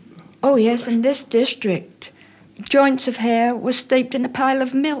 Oh, yes, in this district, joints of hare were steeped in a pile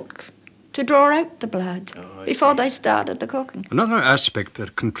of milk to draw out the blood before they started the cooking. Another aspect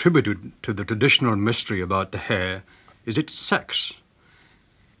that contributed to the traditional mystery about the hare is its sex.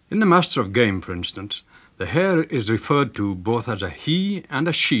 In the Master of Game, for instance, the hare is referred to both as a he and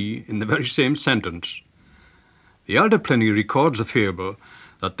a she in the very same sentence. The elder Pliny records the fable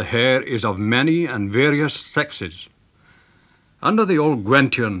that the hare is of many and various sexes. Under the old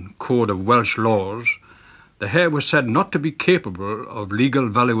Gwentian code of Welsh laws, the hare was said not to be capable of legal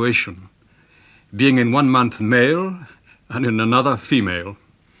valuation, being in 1 month male and in another female,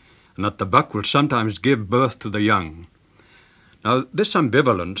 and that the buck will sometimes give birth to the young. Now, this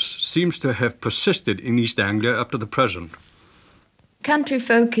ambivalence seems to have persisted in East Anglia up to the present. Country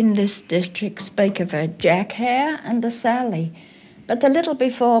folk in this district speak of a jack hare and a sally, but a little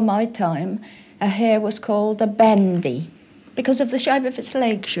before my time, a hare was called a bandy, because of the shape of its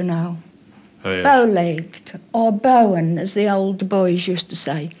legs, you know. Oh, yes. Bow-legged, or bowen, as the old boys used to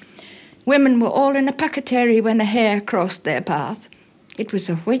say. Women were all in a packetary when a hare crossed their path. It was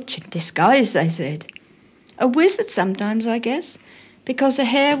a witch in disguise, they said. A wizard sometimes, I guess, because a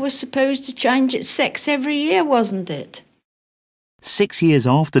hare was supposed to change its sex every year, wasn't it? 6 years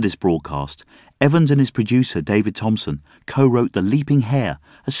after this broadcast, Evans and his producer David Thompson co-wrote The Leaping Hare,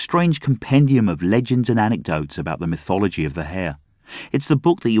 a strange compendium of legends and anecdotes about the mythology of the hare. It's the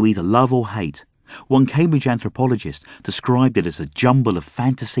book that you either love or hate. One Cambridge anthropologist described it as a jumble of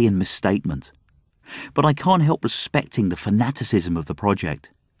fantasy and misstatement. But I can't help respecting the fanaticism of the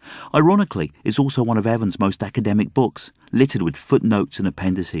project. Ironically, it's also one of Evans' most academic books, littered with footnotes and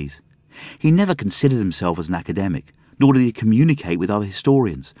appendices. He never considered himself as an academic, nor did he communicate with other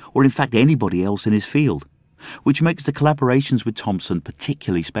historians, or in fact anybody else in his field, which makes the collaborations with Thompson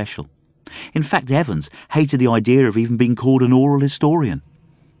particularly special. In fact, Evans hated the idea of even being called an oral historian.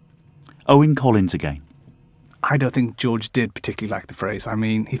 Owen Collins again. I don't think George did particularly like the phrase. I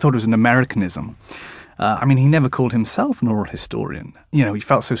mean, he thought it was an Americanism. He never called himself an oral historian. You know, he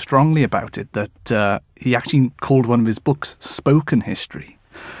felt so strongly about it that he actually called one of his books Spoken History.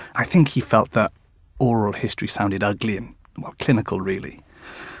 I think he felt that oral history sounded ugly and, well, clinical, really.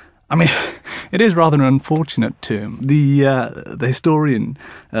 I mean, it is rather an unfortunate term. The historian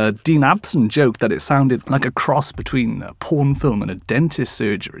Dean Abson joked that it sounded like a cross between a porn film and a dentist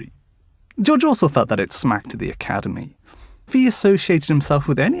surgery. George also felt that it smacked of the academy. If he associated himself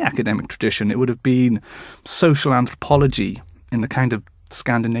with any academic tradition, it would have been social anthropology in the kind of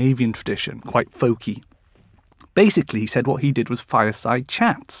Scandinavian tradition, quite folky. Basically, he said what he did was fireside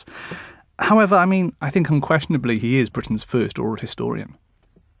chats. However, I think unquestionably he is Britain's first oral historian.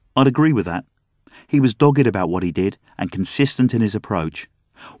 I'd agree with that. He was dogged about what he did and consistent in his approach.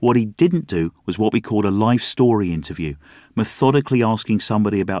 What he didn't do was what we call a life story interview, methodically asking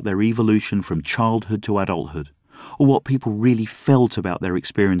somebody about their evolution from childhood to adulthood, or what people really felt about their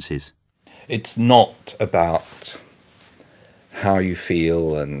experiences. It's not about how you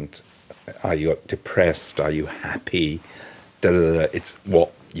feel and are you depressed, are you happy, it's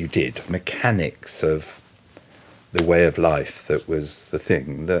what you did, mechanics of the way of life that was the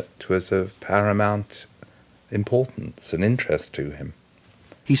thing that was of paramount importance and interest to him.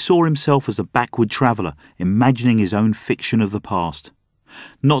 He saw himself as a backward traveller, imagining his own fiction of the past.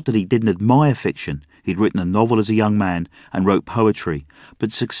 Not that he didn't admire fiction. He'd written a novel as a young man and wrote poetry,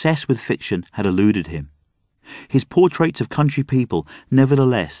 but success with fiction had eluded him. His portraits of country people,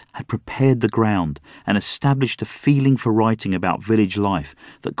 nevertheless, had prepared the ground and established a feeling for writing about village life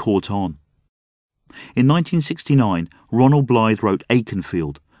that caught on. In 1969, Ronald Blythe wrote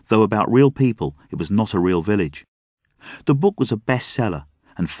Aikenfield, though about real people, it was not a real village. The book was a bestseller,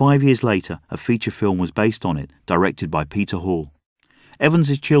 and 5 years later a feature film was based on it, directed by Peter Hall.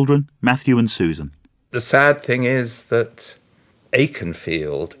 Evans's children, Matthew and Susan. The sad thing is that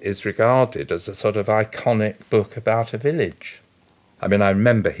Aikenfield is regarded as a sort of iconic book about a village. I mean, I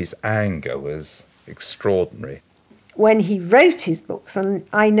remember his anger was extraordinary. When he wrote his books, and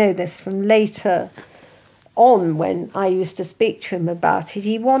I know this from later on when I used to speak to him about it,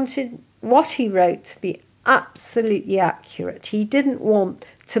 he wanted what he wrote to be absolutely accurate. He didn't want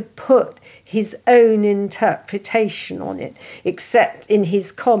to put his own interpretation on it, except in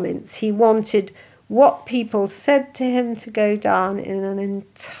his comments. He wanted what people said to him to go down in an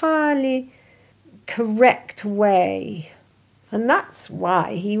entirely correct way. And that's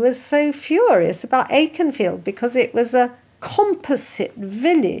why he was so furious about Aikenfield, because it was a composite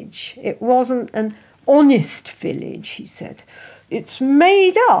village. It wasn't an honest village, he said. It's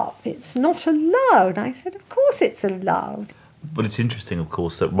made up. It's not allowed. I said, of course it's allowed. But it's interesting, of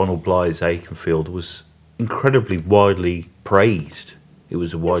course, that Ronald Blythe's Aikenfield was incredibly widely praised.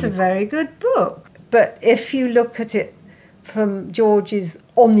 It's a very good book. But if you look at it from George's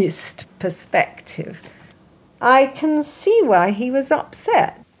honest perspective, I can see why he was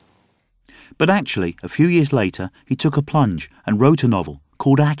upset. But actually, a few years later, he took a plunge and wrote a novel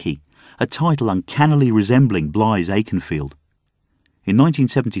called Aki, a title uncannily resembling Blythe's Aikenfield. In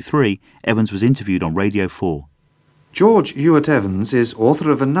 1973, Evans was interviewed on Radio 4. George Ewart Evans is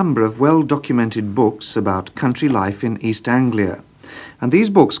author of a number of well-documented books about country life in East Anglia, and these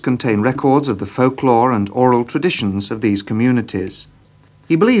books contain records of the folklore and oral traditions of these communities.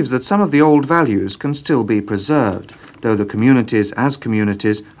 He believes that some of the old values can still be preserved, though the communities as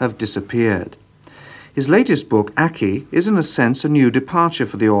communities have disappeared. His latest book, Aki, is in a sense a new departure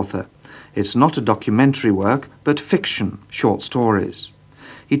for the author. It's not a documentary work, but fiction, short stories.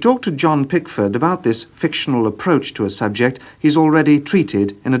 He talked to John Pickford about this fictional approach to a subject he's already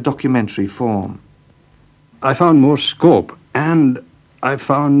treated in a documentary form. I found more scope, and I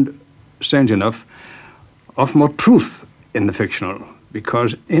found, strange enough, of more truth in the fictional,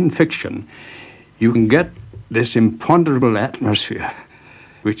 because in fiction you can get this imponderable atmosphere,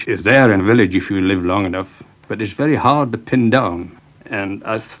 which is there in a village if you live long enough, but it's very hard to pin down. And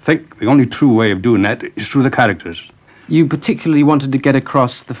I think the only true way of doing that is through the characters. You particularly wanted to get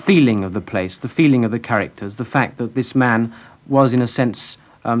across the feeling of the place, the feeling of the characters, the fact that this man was, in a sense,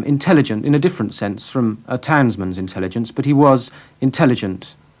 intelligent, in a different sense from a townsman's intelligence, but he was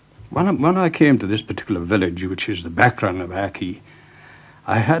intelligent. When I came to this particular village, which is the background of Aki,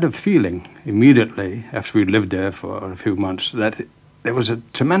 I had a feeling immediately, after we'd lived there for a few months, that there was a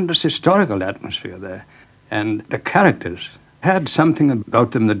tremendous historical atmosphere there. And the characters had something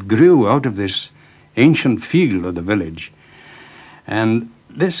about them that grew out of this ancient feel of the village. And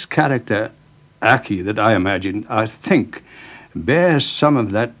this character, Aki, that I imagine, I think, bears some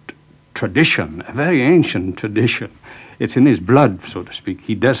of that tradition, a very ancient tradition. It's in his blood, so to speak.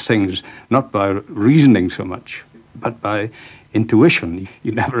 He does things not by reasoning so much, but by intuition.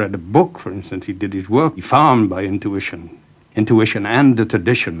 He never read a book, for instance. He did his work. He farmed by intuition. Intuition and the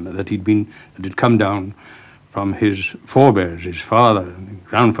tradition that had come down from his forebears, his father and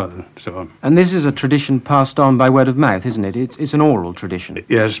grandfather, and so on. And this is a tradition passed on by word of mouth, isn't it? It's an oral tradition.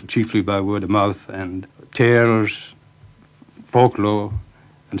 Yes, chiefly by word of mouth and tales, folklore,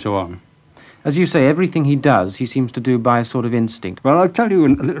 and so on. As you say, everything he does, he seems to do by a sort of instinct. Well, I'll tell you a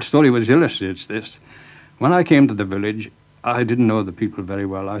little story which illustrates this. When I came to the village, I didn't know the people very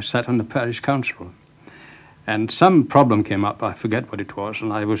well. I sat on the parish council. And some problem came up, I forget what it was,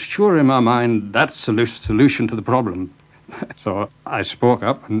 and I was sure in my mind that's the solution to the problem. So I spoke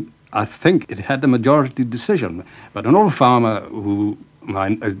up, and I think it had the majority decision. But an old farmer who I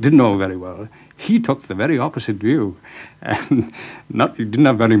didn't know very well, he took the very opposite view. And he didn't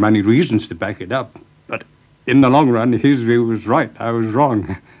have very many reasons to back it up. But in the long run, his view was right, I was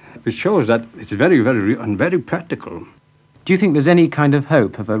wrong. It shows that it's very, very, and very practical. Do you think there's any kind of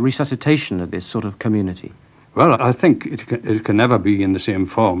hope of a resuscitation of this sort of community? Well, I think it can never be in the same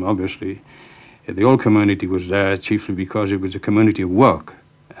form, obviously. The old community was there chiefly because it was a community of work,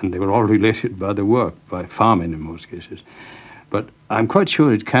 and they were all related by the work, by farming in most cases. But I'm quite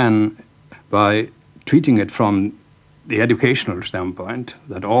sure it can, by treating it from the educational standpoint,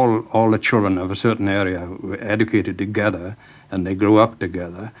 that all the children of a certain area were educated together, and they grew up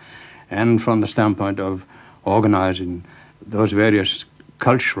together, and from the standpoint of organizing those various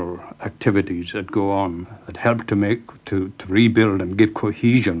cultural activities that go on, that help to rebuild and give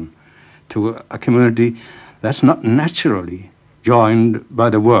cohesion to a community that's not naturally joined by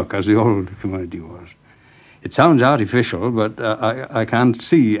the work as the old community was. It sounds artificial, but I can't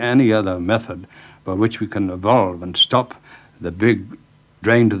see any other method by which we can evolve and stop the big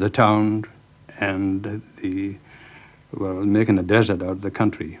drain to the town and making a desert out of the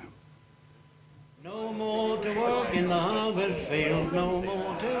country. No more to work in the harvest field, no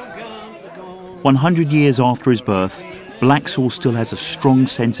more to count the corn. 100 years after his birth, Blaxhall still has a strong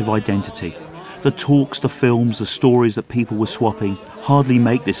sense of identity. The talks, the films, the stories that people were swapping hardly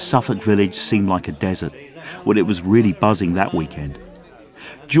make this Suffolk village seem like a desert, when it was really buzzing that weekend.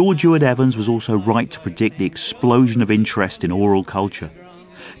 George Ewart Evans was also right to predict the explosion of interest in oral culture.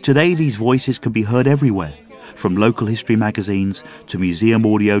 Today these voices can be heard everywhere, from local history magazines to museum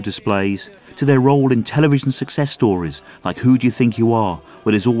audio displays, to their role in television success stories like Who Do You Think You Are,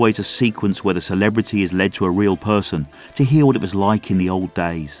 where there's always a sequence where the celebrity is led to a real person to hear what it was like in the old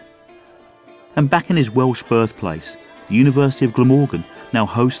days. And back in his Welsh birthplace, the University of Glamorgan now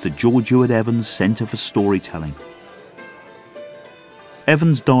hosts the George Ewart Evans Centre for Storytelling.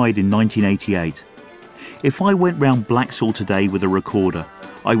 Evans died in 1988. If I went round Blaxhall today with a recorder,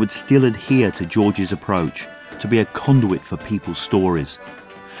 I would still adhere to George's approach, to be a conduit for people's stories.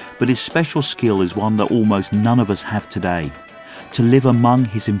 But his special skill is one that almost none of us have today, to live among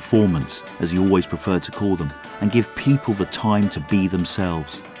his informants, as he always preferred to call them, and give people the time to be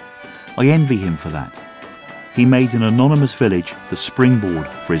themselves. I envy him for that. He made an anonymous village the springboard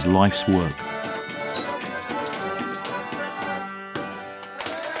for his life's work.